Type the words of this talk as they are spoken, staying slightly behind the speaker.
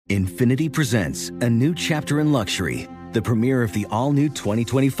Infinity presents a new chapter in luxury, the premiere of the all-new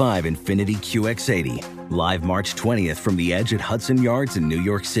 2025 Infinity QX80, live March 20th from the Edge at Hudson Yards in New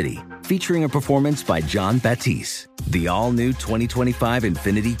York City, featuring a performance by John Batiste. The all-new 2025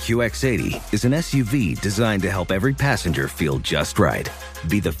 Infinity QX80 is an SUV designed to help every passenger feel just right.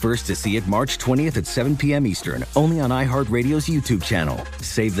 Be the first to see it March 20th at 7 p.m. Eastern, only on iHeartRadio's YouTube channel.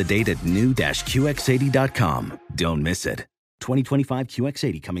 Save the date at new-QX80.com. Don't miss it. 2025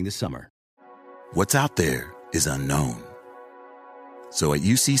 QX80 coming this summer. What's out there is unknown. So at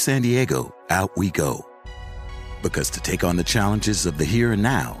UC San Diego, out we go. Because to take on the challenges of the here and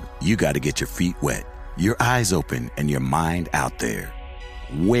now, you got to get your feet wet, your eyes open, and your mind out there.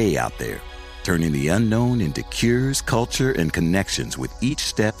 Way out there. Turning the unknown into cures, culture, and connections with each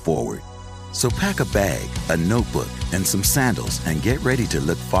step forward. So pack a bag, a notebook, and some sandals and get ready to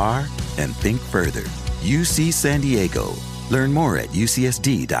look far and think further. UC San Diego. Learn more at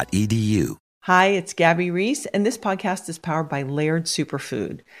ucsd.edu. Hi, it's Gabby Reese, and this podcast is powered by Laird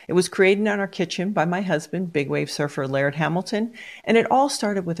Superfood. It was created in our kitchen by my husband, big wave surfer Laird Hamilton, and it all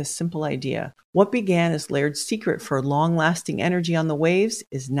started with a simple idea. What began as Laird's secret for long-lasting energy on the waves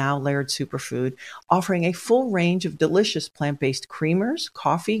is now Laird Superfood, offering a full range of delicious plant-based creamers,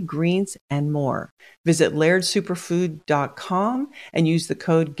 coffee, greens, and more. Visit lairdsuperfood.com and use the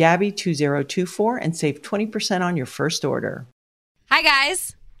code GABBY2024 and save 20% on your first order. Hi,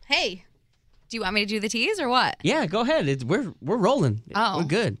 guys. Hey. Do you want me to do the tease or what? Yeah, go ahead. We're rolling. Oh. We're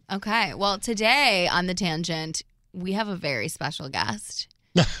good. Okay. Well, today on The Tangent, we have a very special guest.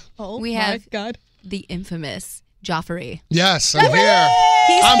 We have God. The infamous Joffrey. Yes, I'm here.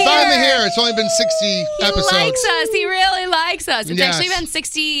 I'm finally here. It's only been 60 episodes. He likes us. He really likes us. It's Yes. actually been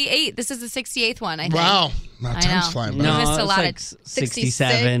 68. This is the 68th one, I think. Wow. Now I time's know. flying by. No, missed a it's lot like of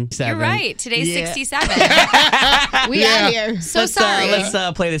 67. You're right. Today's 67. We Yeah. are here. So sorry.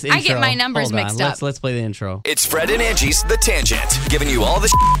 Let's play this intro. I get my numbers Hold on. mixed up. Let's play the intro. It's Fred and Angie's The Tangent, giving you all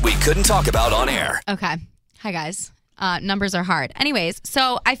the we couldn't talk about on air. Okay. Hi, guys. Numbers are hard. Anyways,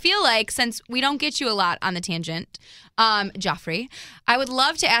 so I feel like since we don't get you a lot on The Tangent, Joffrey, I would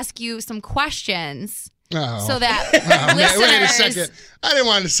love to ask you some questions so that listeners... Wait a second. I didn't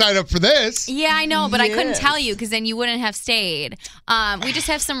want to sign up for this. Yeah, I know, but I couldn't tell you because then you wouldn't have stayed. We just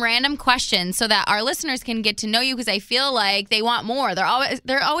have some random questions so that our listeners can get to know you because I feel like they want more.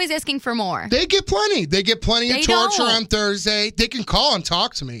 They're always asking for more. They get plenty. They get plenty They of torture don't. on Thursday. They can call and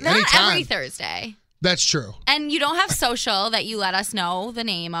talk to me Not anytime. every Thursday. That's true. And you don't have social that you let us know the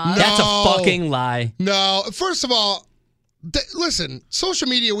name of. No. That's a fucking lie. No. First of all, listen, social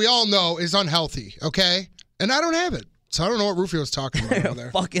media, we all know, is unhealthy, okay? And I don't have it. So I don't know what Rufio's talking about over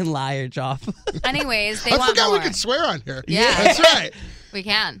there. Fucking liar, Joff. Anyways, they I want forgot more. we could swear on here. Yeah. That's right. We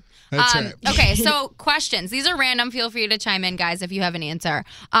can. That's right. Okay, so questions. These are random. Feel free to chime in, guys, if you have an answer.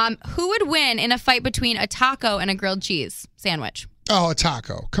 Who would win in a fight between a taco and a grilled cheese sandwich? Oh, a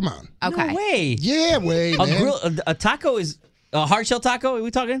taco. Come on. Okay. No way. Yeah, wait, man. A taco is a hard shell taco. Are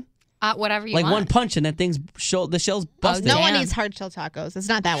we talking? Whatever you Like want. one punch and that thing's the shell's busted. No one Damn. eats hard shell tacos. It's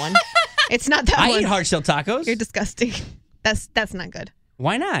not that one. It's not that I one. eat hard shell tacos. You're disgusting. That's not good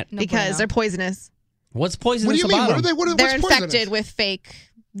Why not? No because bueno. they're poisonous. What's What do poisonous you mean? about What are them? they? They're what's infected poisonous? with fake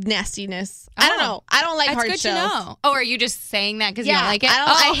nastiness. I don't Oh. know. I don't like That's hard good shells. to know. Oh, are you just saying that because Yeah, you don't like it?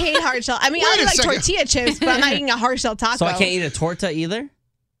 I hate hard shell. I mean, Wait I a like second. tortilla chips, but I'm not eating a hard shell taco. So I can't eat a torta either?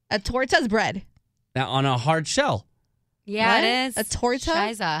 A torta's bread. Now, on a hard shell. Yeah, What? it is. A torta?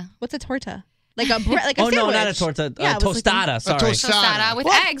 Shiza. What's a torta? Like a bread, like a Oh, no, sandwich. not a torta. Yeah, it was like tostada, a- sorry. Tostada with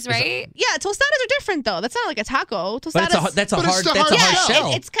What? eggs, right? Yeah, tostadas are different though. That's not like a taco. But Tostadas. that's a But it's hard the that's a hard hard shell.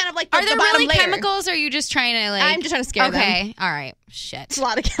 shell. It's kind of like the, Are there the bottom really layer. chemicals or are you just trying to like... I'm just trying to scare them. Okay, all right. Shit. It's a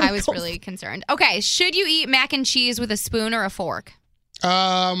lot of I was chemicals. really concerned. Okay, should you eat mac and cheese with a spoon or a fork?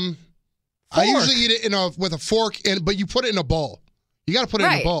 I usually eat it with a fork, but you put it in a bowl. You got to put it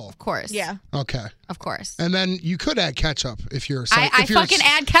in a bowl. Of course. Yeah. Okay. Of course. And then you could add ketchup if you're. I fucking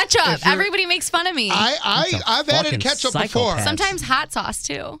add ketchup. if you're- Everybody makes fun of me. I've added fucking ketchup before. psychopath. Sometimes hot sauce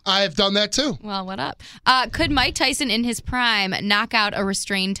too. I've done that too. Well, what up? Could Mike Tyson in his prime knock out a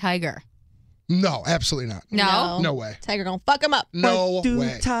restrained tiger? No, absolutely not. No? No way. Tiger gonna fuck him up. No What do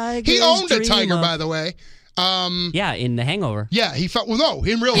way. tigers He owned a dream tiger, of? by the way. Yeah, in The Hangover. Yeah, he found. Well, no,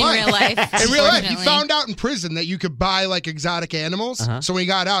 in real In life. real life, In real life, he unfortunately. found out in prison that you could buy like exotic animals. So when he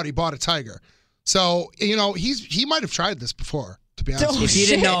got out, he bought a tiger. So he might have tried this before. To be honest, Oh, with If you. you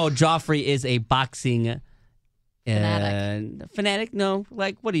didn't know, Joffrey is a boxing Fanatic. No,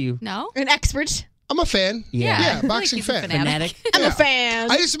 like what are you? No? An expert. I'm a fan. Yeah, I Yeah, feel boxing like he's a fan. fanatic. I'm Yeah. a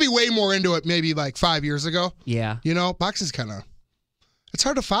fan. I used to be way more into it maybe like 5 years ago. Yeah. Boxing's kind of, it's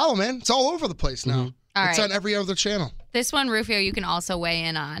hard to follow, man. It's all over the place now. All It's right. on every other channel. This one, Rufio, you can also weigh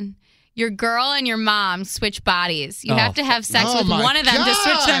in on. Your girl and your mom switch bodies. You have to have sex with one of them to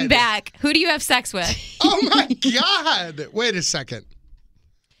switch them back. Who do you have sex with? Oh, my God. Wait a second.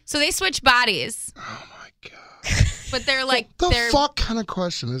 So they switch bodies. Oh, my God. But they're like... What the fuck kind of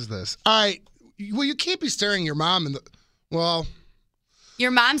question is this? All right. Well, you can't be staring your mom in the... Well...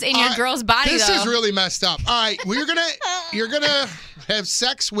 Your mom's in your girl's body, This though. is really messed up. All right. Well, you're gonna have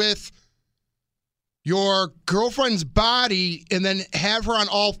sex with your girlfriend's body and then have her on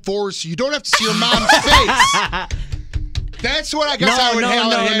all fours so you don't have to see your mom's face. That's what I guess I would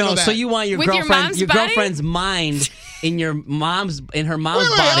handle that. So you want your With girlfriend's body? girlfriend's mind in her mom's wait,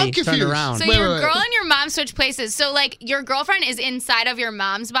 body turned around. So your girl and your mom switch places. So like your girlfriend is inside of your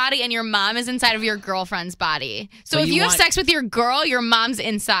mom's body and your mom is inside of your girlfriend's body. So if you have sex with your girl, your mom's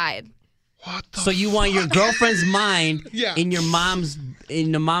inside. What the So you want your girlfriend's mind Yeah. in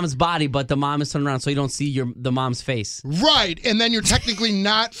the mom's body, but the mom is turned around so you don't see the mom's face. Right, and then you're technically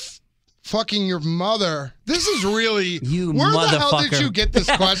not fucking your mother. This is really... You Where the hell motherfucker. did you get this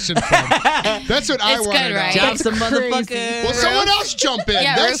question from? That's what I It's want to good, know. right? Job's the motherfucker. Well, someone else jump in.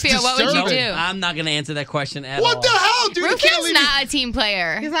 Yeah, That's Rufio, what would you disturbing. do? I'm not going to answer that question at all. What the hell, dude? You can't Rufio's leave me... not a team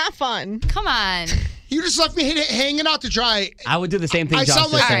player. He's not fun. Come on. You just left me hanging out to dry. I would do the same thing I Josh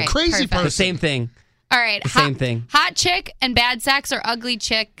sound like just a said. Alright, crazy perfect. person. The same thing. All right. Same thing. Hot chick and bad sex or ugly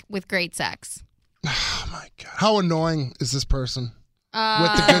chick with great sex? Oh my God! How annoying is this person?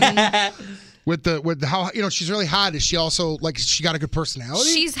 With the how she's really hot. Is she also like she got a good personality?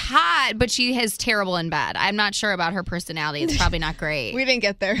 She's hot, but she is terrible in bed. I'm not sure about her personality. It's probably not great. We didn't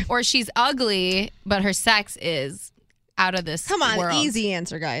get there. Or she's ugly, but her sex is out of this Come on, world. easy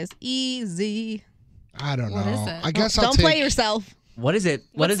answer, guys. Easy. I don't know. What is it? I guess I'll Don't take. play yourself. What is it?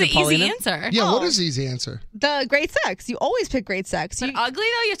 What's is the it, Paulina? easy answer? Yeah, what is the easy answer? The great sex. You always pick great sex. But You, ugly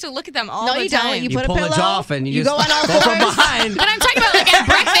though, you have to look at them all no, the you time. don't. You You put a pull pillow. the jaw off and you go on all go from fours. behind. But I'm talking about like at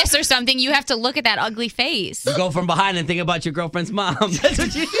breakfast or something. You have to look at that ugly face. You go from behind and think about your girlfriend's mom. That's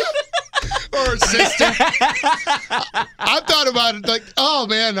what you do. Or her sister? I thought about it like, oh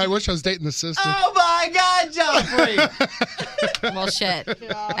man, I wish I was dating the sister. Oh my God, Joffrey. Well, shit,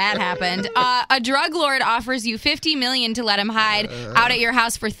 that happened. A drug lord offers you $50 million to let him hide out at your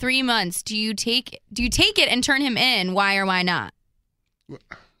house for 3 months. Do you take it and turn him in? Why or why not?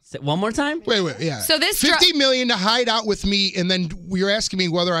 Say it one more time? Wait, yeah. So this $50 million to hide out with me, and then you're asking me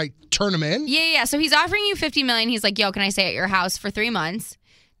whether I turn him in? Yeah. So he's offering you $50 million. He's like, yo, can I stay at your house for 3 months?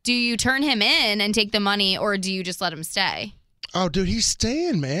 Do you turn him in and take the money, or do you just let him stay? Oh, dude, he's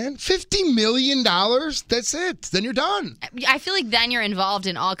staying, man. $50 million? That's it. Then you're done. I feel like then you're involved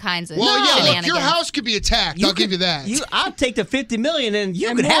in all kinds of Well, yeah, look, shenanigans. your house could be attacked. I'll give you that. I'll take the $50 million and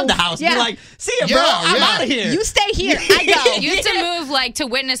you can have the house. Yeah. Be like, see ya, bro. I'm yeah. out of here. You stay here. I go. You have to move like to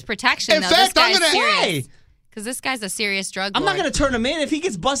witness protection. In though. fact, this I'm guy's gonna- serious. Hey. Because this guy's a serious drug I'm lord. not going to turn him in. If he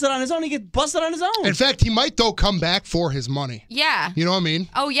gets busted on his own, he gets busted on his own. In fact, he might, though, come back for his money. Yeah. You know what I mean?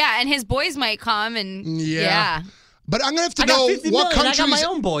 Oh, yeah. And his boys might come and Yeah. But I'm going to have to I got know 50 what million. I countries, got my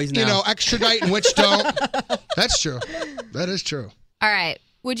own boys now. extradite and which don't. That's true. That is true. All right.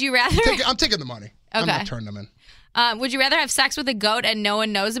 Would you rather I'm taking the money. I'm Okay. not turning them in. would you rather have sex with a goat and no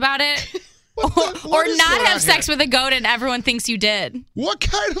one knows about it? What or is not going have on sex here? with a goat and everyone thinks you did? What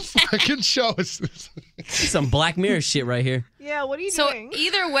kind of fucking show is this? Some Black Mirror shit right here. Yeah, what are you So doing?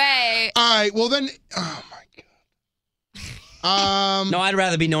 either way, All right, well then, oh my God. No, I'd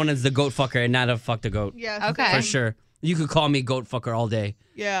rather be known as the goat fucker and not have fucked a goat. Yeah. Okay. For sure. You could call me goat fucker all day.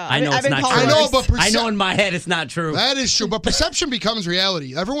 Yeah. I know I've it's been not called true. I know, worse. but I know in my head it's not true. that is true. But perception becomes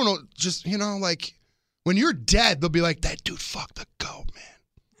reality. Everyone will just, like, when you're dead, they'll be like, that dude fucked the goat, man.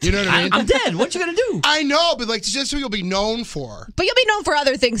 You know what I mean? I'm dead. What you gonna do? I know, but like, just what you'll be known for. But you'll be known for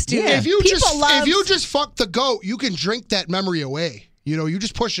other things too. If you People love. if you just fuck the goat, you can drink that memory away. You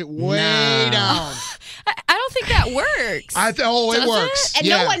just push it way down. I don't think that works. It Does works. and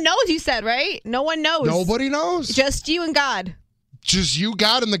yeah. no one knows. You said right. No one knows. Nobody knows. Just you and God. Just you,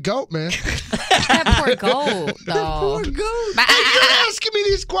 God, and the goat, man. That poor goat, though. Poor goat. You're asking me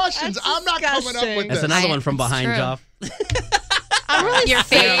these questions. That's I'm not coming up disgusting. with That's this. another one from It's behind, true. Joff. I'm really Your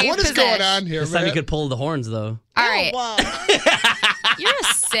fave What is position. going on here, This time you man? could pull the horns, though. All right. Whoa. You're a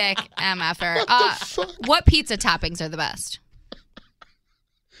sick MFer. fuck? What pizza toppings are the best?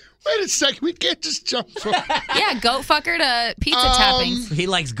 Wait a second. We can't just jump from. Yeah, goat fucker to pizza toppings. He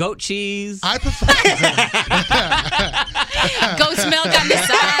likes goat cheese. I prefer. Goat's milk on the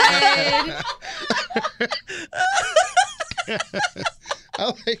side. I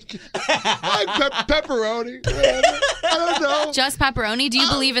like pepperoni. I don't know. Just pepperoni. Do you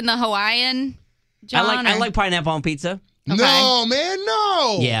believe in the Hawaiian, John? I or- like pineapple on pizza. No, man,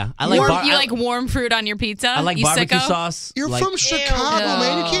 no. Yeah, I like You like warm fruit on your pizza? I like you barbecue sicko? sauce. You're like, from Chicago,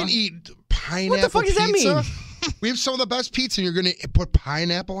 man. You Ew. can't eat pineapple What the fuck does that pizza. mean? We have some of the best pizza, and you're going to put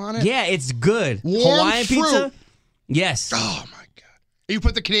pineapple on it? Yeah, it's good. Warm Hawaiian fruit. pizza? Yes. Oh, my God. You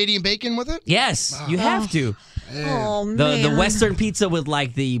put the Canadian bacon with it? Yes, you have to. Oh, The man. Western pizza with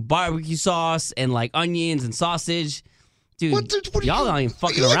like the barbecue sauce and like onions and sausage. Dude, What y'all not even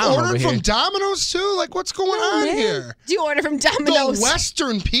fucking you like around over ordering here. from Domino's, too? Like, what's going on man. here? Do you order from The Domino's?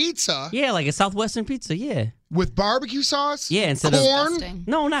 Western pizza Yeah, like a Southwestern pizza, yeah. with barbecue sauce? Yeah, instead of- corn? Disgusting.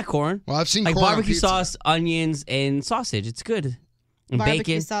 No, not corn. Well, I've seen Like corn on barbecue pizza. sauce, onions, and sausage. It's good. And Barbecue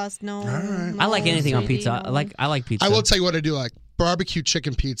bacon. sauce, no. right. I like no, anything on sweetie, pizza. no. I like pizza. I will tell you what I do like. Barbecue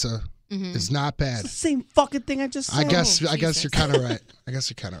chicken pizza Mm-hmm. is not bad. It's the same fucking thing I just said. I guess Jesus. you're kind of right. I guess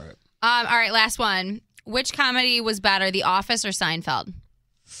you're kind of right. All right, last one. Which comedy was better, The Office or Seinfeld?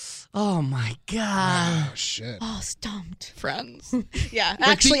 Oh my god. Oh shit. Oh, stumped. Friends. Yeah,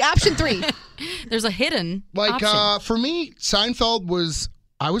 actually, option 3. There's a hidden Like option. for me, Seinfeld was.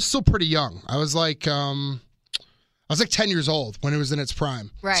 I was still pretty young. I was like 10 years old when it was in its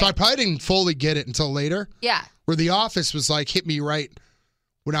prime. Right. So I probably didn't fully get it until later. Yeah. Where The Office was like hit me right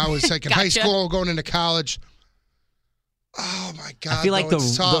when I was like in high Gotcha. school, going into college. Oh my god! I feel like though,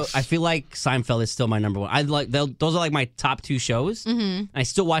 it's tough. I feel like Seinfeld is still my number one. I like those are like my top 2 shows. Mm-hmm. I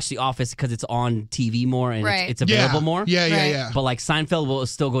still watch The Office because it's on TV more and Right. it's available yeah. more. Yeah, yeah, Right. yeah. But like Seinfeld will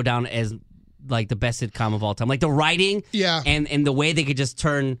still go down as like the best sitcom of all time. Like the writing, Yeah. and the way they could just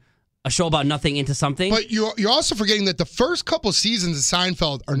turn a show about nothing into something. But you're also forgetting that the first couple seasons of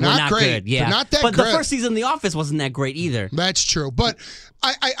Seinfeld are were not great. good. Yeah, They're not that But great. the first season of The Office wasn't that great either. That's true. But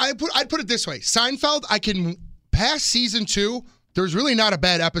I'd put it this way: Seinfeld, I can past season 2. There's really not a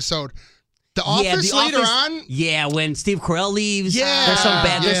bad episode. The Office The later Office- on. Yeah, when Steve Carell leaves. Yeah. There's some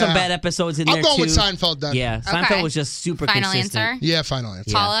Yeah. bad episodes in I'm there going too. with Seinfeld then. Yeah, Seinfeld Okay. was just super Final consistent. answer? Yeah, final answer.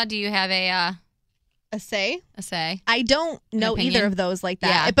 Yeah. Paula, do you have a A say? say? I don't know opinion? either of those like that.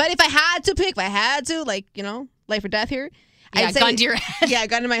 Yeah. But if I had to pick, like, life or death here. Yeah, I'd say, gun to your head. Yeah,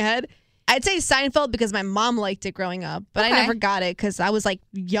 gun to my head. I'd say Seinfeld because my mom liked it growing up, but Okay. I never got it because I was like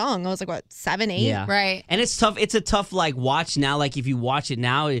young. I was like, what, 7, 8? Yeah. Right. And it's tough. It's a tough like watch now. Like if you watch it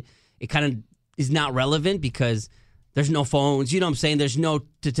now, it kind of is not relevant because there's no phones. You know what I'm saying? There's no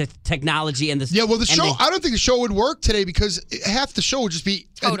technology and this. Yeah, well, the and show. I don't think the show would work today because half the show would just be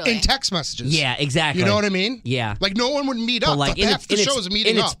Totally. in text messages. Yeah, exactly. You know what I mean? Yeah. Like no one would meet But up. like Half the show is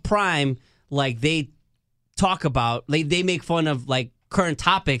meeting in up. its prime, like they talk about, like they make fun of like current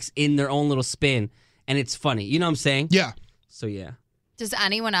topics in their own little spin, and it's funny. You know what I'm saying? Yeah. So yeah. Does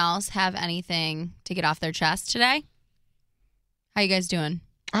anyone else have anything to get off their chest today? How you guys doing?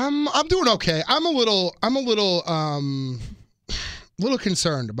 I'm doing okay. I'm a little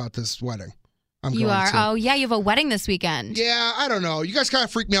concerned about this wedding. You going are? to. Oh, yeah, you have a wedding this weekend. Yeah, I don't know. You guys kind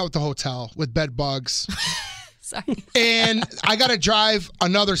of freaked me out with the hotel with bed bugs. Sorry. And I got to drive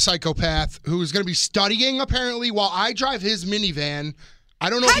another psychopath who's going to be studying apparently while I drive his minivan. I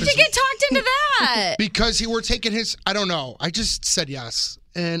don't know How'd if you it's get talked into that? because we're taking his. I don't know. I just said yes.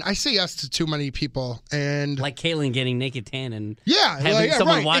 And I say yes to too many people. And Like Kaylin getting naked tan and yeah, having like, yeah,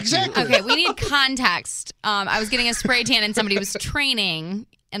 someone right, watching. exactly. Okay, we need context. I was getting a spray tan and somebody was training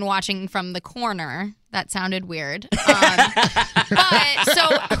and watching from the corner. That sounded weird. But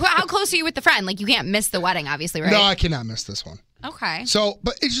so how close are you with the friend? Like you can't miss the wedding, obviously, right? No, I cannot miss this one. Okay. So,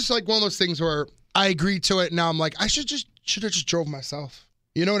 but it's just like one of those things where I agreed to it. And now I'm like, I should have just drove myself.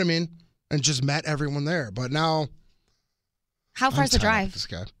 You know what I mean? And just met everyone there. But now, How I'm far's the tired of drive? this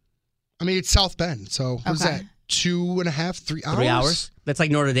guy. I mean, it's South Bend. So what's Okay. that? 2.5, 3 hours? 3 hours. That's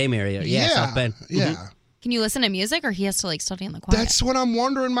like Notre Dame area. Yeah, South Bend. Yeah. Mhm. Can you listen to music or he has to like study in the quiet? That's what I'm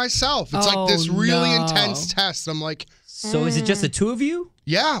wondering myself. It's Oh, like this really no. intense test. I'm like, So is it just the two of you?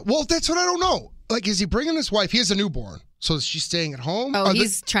 yeah. Well, that's what I don't know. Like, is he bringing his wife? He has a newborn. So is she staying at home? Oh, Are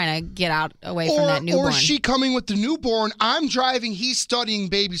he's trying to get out away from that newborn. Or is she coming with the newborn? I'm driving. He's studying.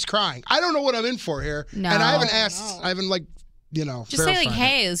 Baby's crying. I don't know what I'm in for here. No. And I haven't asked. I haven't Just say like, verified it.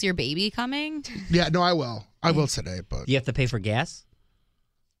 hey, is your baby coming? Yeah, no, I will. I will today, but You have to pay for gas?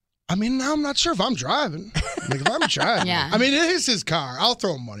 I mean, now I'm not sure if I'm driving. Like, if I'm driving, Yeah. I mean, it is his car. I'll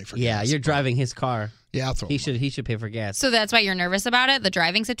throw him money for Yeah, gas. you're driving his car. Yeah, I'll throw him He should pay for gas. So that's why you're nervous about it, the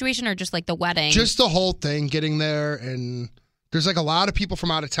driving situation, or just like the wedding? Just the whole thing, getting there, and there's like a lot of people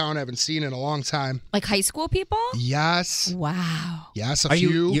from out of town I haven't seen in a long time. like high school people? Yes, Wow. yes, a Are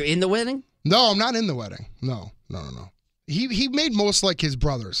few. you're in the wedding? No, I'm not in the wedding. No. He made most like his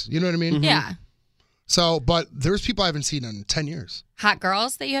brothers. You know what I mean? Yeah. So, but there's people I haven't seen in 10 years. Hot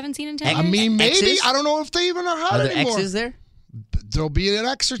girls that you haven't seen in 10 I years? mean, maybe. Exes? I don't know if they even are hot Are there anymore. exes there? There'll be an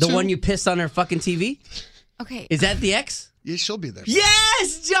ex or The two. one you pissed on her fucking TV? Okay. Is that the ex? Yeah, she'll be there.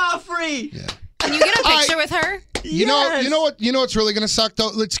 Yes, Joffrey. Yeah. Can you get a picture with her? You know what's really gonna suck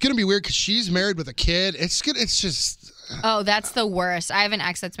though? It's gonna be weird because she's married with a kid. It's just. Oh, that's the worst. I have an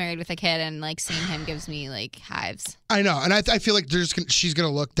ex that's married with a kid, and like seeing him gives me like hives. I know, and I feel like she's gonna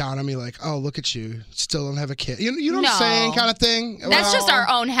look down on me like, oh, look at you, still don't have a kid. You know what I'm saying, kind of thing. That's just our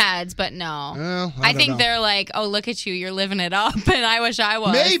own heads, but no. Well, I think they're like, oh, look at you, you're living it up, and I wish I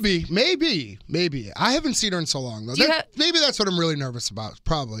was. Maybe. I haven't seen her in so long though. Maybe that's what I'm really nervous about.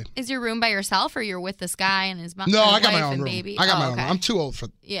 Probably. Is your room by yourself, or you're with this guy and his mom? No, I got my wife own and room. baby? I got my own okay. room. I'm too old for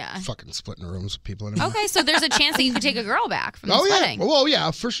fucking splitting rooms with people anymore. Okay, so there's a chance that you could take a girl back from this wedding. Well,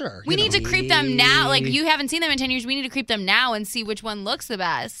 yeah, for sure. We need to creep them now. Like, you haven't seen them in 10 years. We need to creep them now and see which one looks the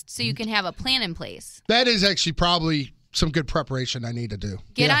best so you can have a plan in place. That is actually probably some good preparation I need to do.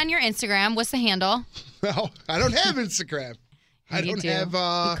 Get on your Instagram. What's the handle? Well, I don't have Instagram. I don't have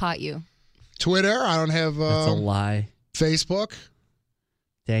We caught you. Twitter. I don't have That's a lie. Facebook.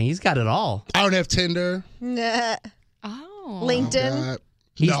 Dang, he's got it all. I don't have Tinder. Nah. Oh. LinkedIn.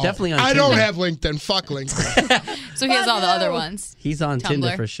 He's definitely on I Tinder. don't have LinkedIn. Fuck LinkedIn. So he has all the other ones. He's on Tumblr.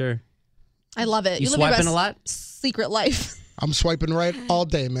 Tinder for sure. I love it. You live your swiping best a lot? secret life. I'm swiping right all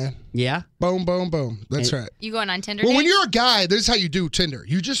day, man. Yeah? Boom, boom, boom. That's right. You going on Tinder? Well, when dates? you're a guy, this is how you do Tinder.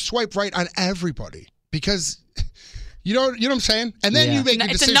 You just swipe right on everybody because you know what I'm saying? And then you make a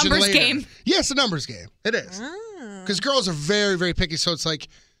It's decision a numbers later. game. Yeah, it's a numbers game. It is. Because girls are very, very picky. So it's like,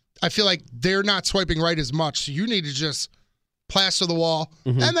 I feel like they're not swiping right as much. So you need to just plaster the wall,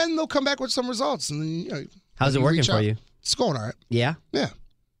 and then they'll come back with some results. And then, how's it working for you? It's going all right. Yeah? Yeah.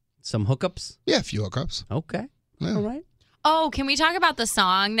 Some hookups? Yeah, a few hookups. Okay. Yeah. All right. Oh, can we talk about the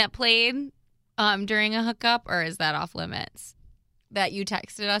song that played during a hookup, or is that off limits? That you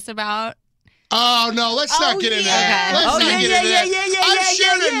texted us about? Oh, no, let's not get into that. Let's not get into that. I've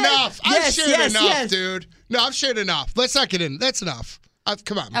shared enough. I've shared enough, dude. No, I've shared enough. Let's not get in. That's enough.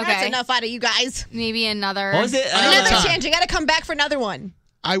 Come on. Okay. That's enough out of you guys. Maybe another. What was it? Another chance. You got to come back for another one.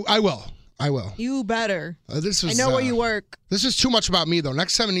 I will. You better. This was, I know where you work. This is too much about me, though.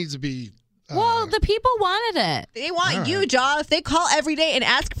 Next time it needs to be. Well, the people wanted it. They want you, Joff. They call every day and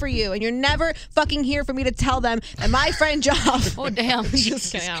ask for you, and you're never fucking here for me to tell them that my friend Joff. Oh, damn.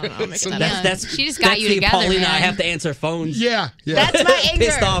 Just kidding. I don't know. I'm making that up. She just got you together, Paulina, man. I have to answer phones. Yeah. That's my anger.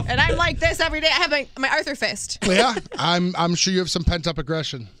 Pissed off. And I'm like this every day. I have my Arthur fist. Yeah, I'm sure you have some pent up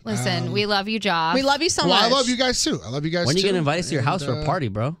aggression. Listen, we love you, Joff. We love you so Well, much. I love you guys too. When are you going to invite us to your house for a party,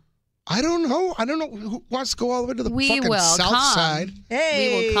 bro? I don't know. Who wants to go all the way to the fucking south come. side?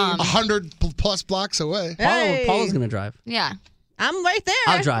 Hey. We will come. 100 plus blocks away. Hey. Paula's going to drive. Yeah. I'm right there.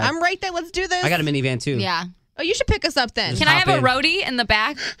 I'll drive. I'm right there. Let's do this. I got a minivan too. Yeah. Oh, you should pick us up then. Can I have hop a in. roadie in the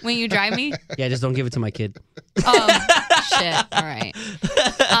back when you drive me? Yeah, just don't give it to my kid. Oh, shit. All right.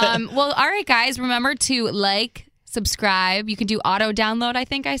 Well, all right, guys. Remember to subscribe. You can do auto download, I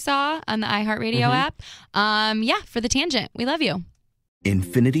think I saw, on the iHeartRadio app. For The Tangent. We love you.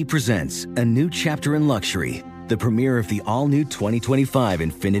 Infinity presents a new chapter in luxury, the premiere of the all-new 2025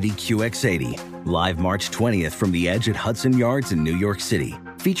 Infinity QX80, live March 20th from the Edge at Hudson Yards in New York City,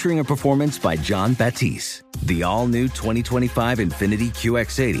 featuring a performance by John Batiste. The all-new 2025 Infinity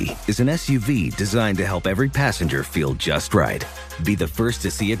QX80 is an SUV designed to help every passenger feel just right. Be the first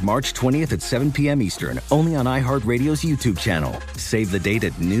to see it March 20th at 7 p.m. Eastern, only on iHeartRadio's YouTube channel. Save the date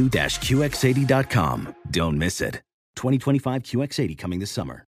at new-QX80.com. Don't miss it. 2025 QX80 coming this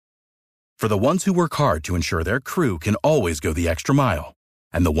summer. For the ones who work hard to ensure their crew can always go the extra mile,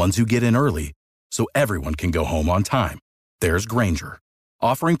 and the ones who get in early so everyone can go home on time, there's Grainger,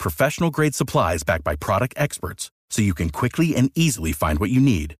 offering professional-grade supplies backed by product experts so you can quickly and easily find what you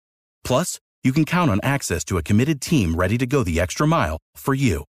need. Plus, you can count on access to a committed team ready to go the extra mile for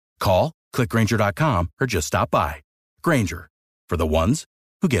you. Call, click Grainger.com, or just stop by. Grainger, for the ones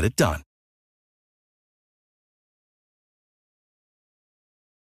who get it done.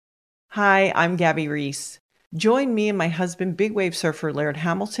 Hi, I'm Gabby Reese. Join me and my husband, big wave surfer Laird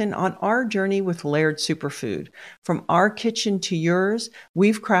Hamilton, on our journey with Laird Superfood. From our kitchen to yours,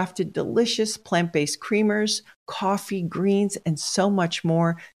 we've crafted delicious plant-based creamers, coffee, greens, and so much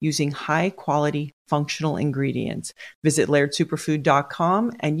more using high-quality functional ingredients. Visit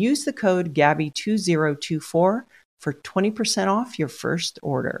lairdsuperfood.com and use the code GABBY2024 for 20% off your first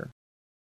order.